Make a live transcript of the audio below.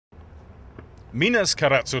Minas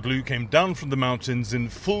Karatzoglou came down from the mountains in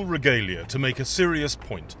full regalia to make a serious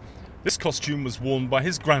point. This costume was worn by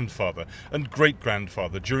his grandfather and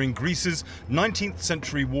great-grandfather during Greece's 19th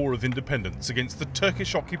century War of Independence against the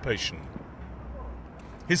Turkish occupation.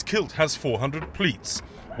 His kilt has 400 pleats,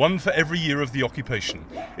 one for every year of the occupation.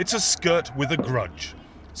 It's a skirt with a grudge.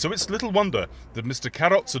 So it's little wonder that Mr.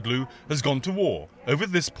 Karatzoglou has gone to war over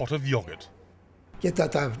this pot of yogurt.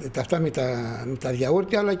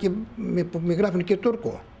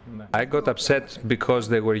 I got upset because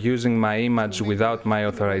they were using my image without my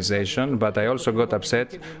authorization, but I also got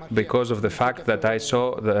upset because of the fact that I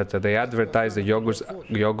saw that they advertised the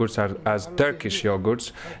yogurts as Turkish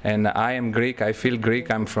yogurts, and I am Greek, I feel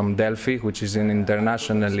Greek, I'm from Delphi, which is an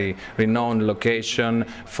internationally renowned location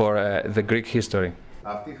for the Greek history.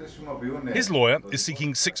 His lawyer is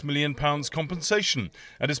seeking £6 million compensation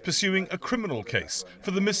and is pursuing a criminal case for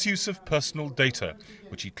the misuse of personal data,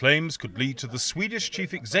 which he claims could lead to the Swedish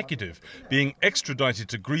chief executive being extradited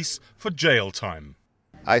to Greece for jail time.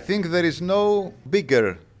 I think there is no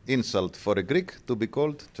bigger insult for a Greek to be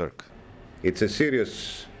called Turk. It's a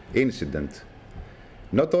serious incident,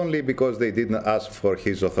 not only because they didn't ask for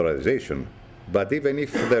his authorization, but even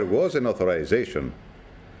if there was an authorization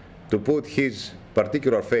to put his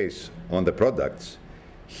particular face on the products,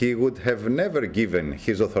 he would have never given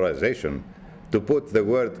his authorization to put the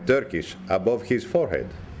word Turkish above his forehead.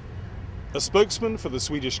 A spokesman for the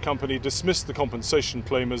Swedish company dismissed the compensation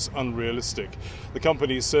claim as unrealistic. The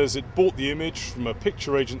company says it bought the image from a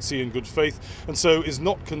picture agency in good faith and so is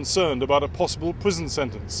not concerned about a possible prison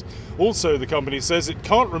sentence. Also, the company says it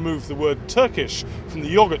can't remove the word Turkish from the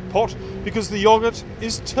yogurt pot because the yogurt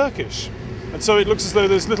is Turkish. And so it looks as though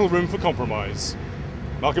there's little room for compromise.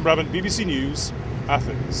 Mark in Brabant, BBC News,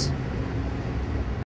 Athens.